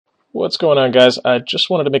What's going on, guys? I just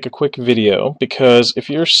wanted to make a quick video because if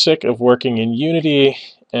you're sick of working in Unity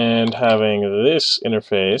and having this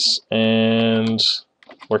interface and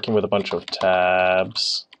working with a bunch of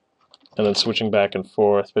tabs and then switching back and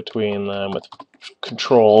forth between them with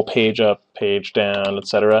control, page up, page down,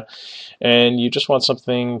 etc., and you just want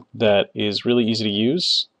something that is really easy to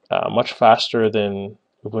use, much faster than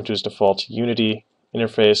Ubuntu's default Unity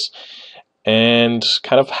interface, and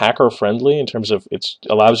kind of hacker friendly in terms of it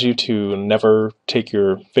allows you to never take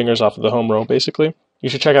your fingers off of the home row, basically. You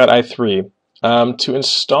should check out i3. To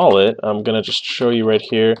install it, I'm going to just show you right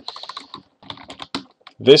here.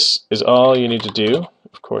 This is all you need to do,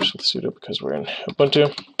 of course with sudo because we're in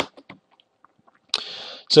Ubuntu.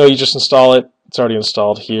 So you just install it. It's already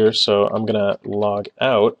installed here, so I'm going to log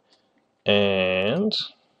out, and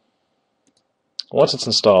once it's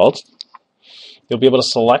installed, you'll be able to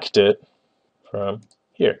select it from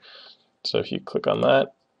here. So if you click on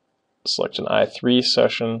that, select an i3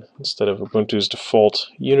 session instead of Ubuntu's default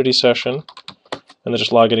Unity session, and then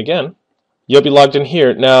just log in again. You'll be logged in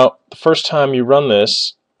here. Now, the first time you run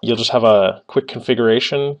this, you'll just have a quick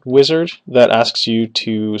configuration wizard that asks you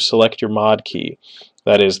to select your mod key.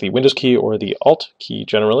 That is the Windows key or the Alt key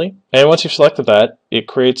generally. And once you've selected that, it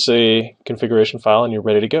creates a configuration file and you're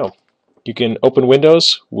ready to go. You can open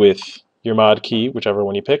Windows with your mod key, whichever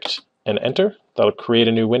one you picked, and enter. That'll create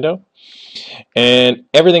a new window. And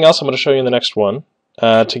everything else I'm going to show you in the next one.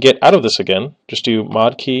 To get out of this again, just do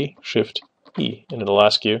mod key, shift E, and it'll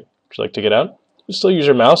ask you, would you like to get out? You still use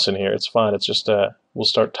your mouse in here, it's fine. It's just, we'll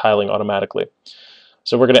start tiling automatically.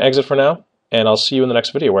 So we're going to exit for now, and I'll see you in the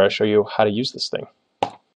next video where I show you how to use this thing.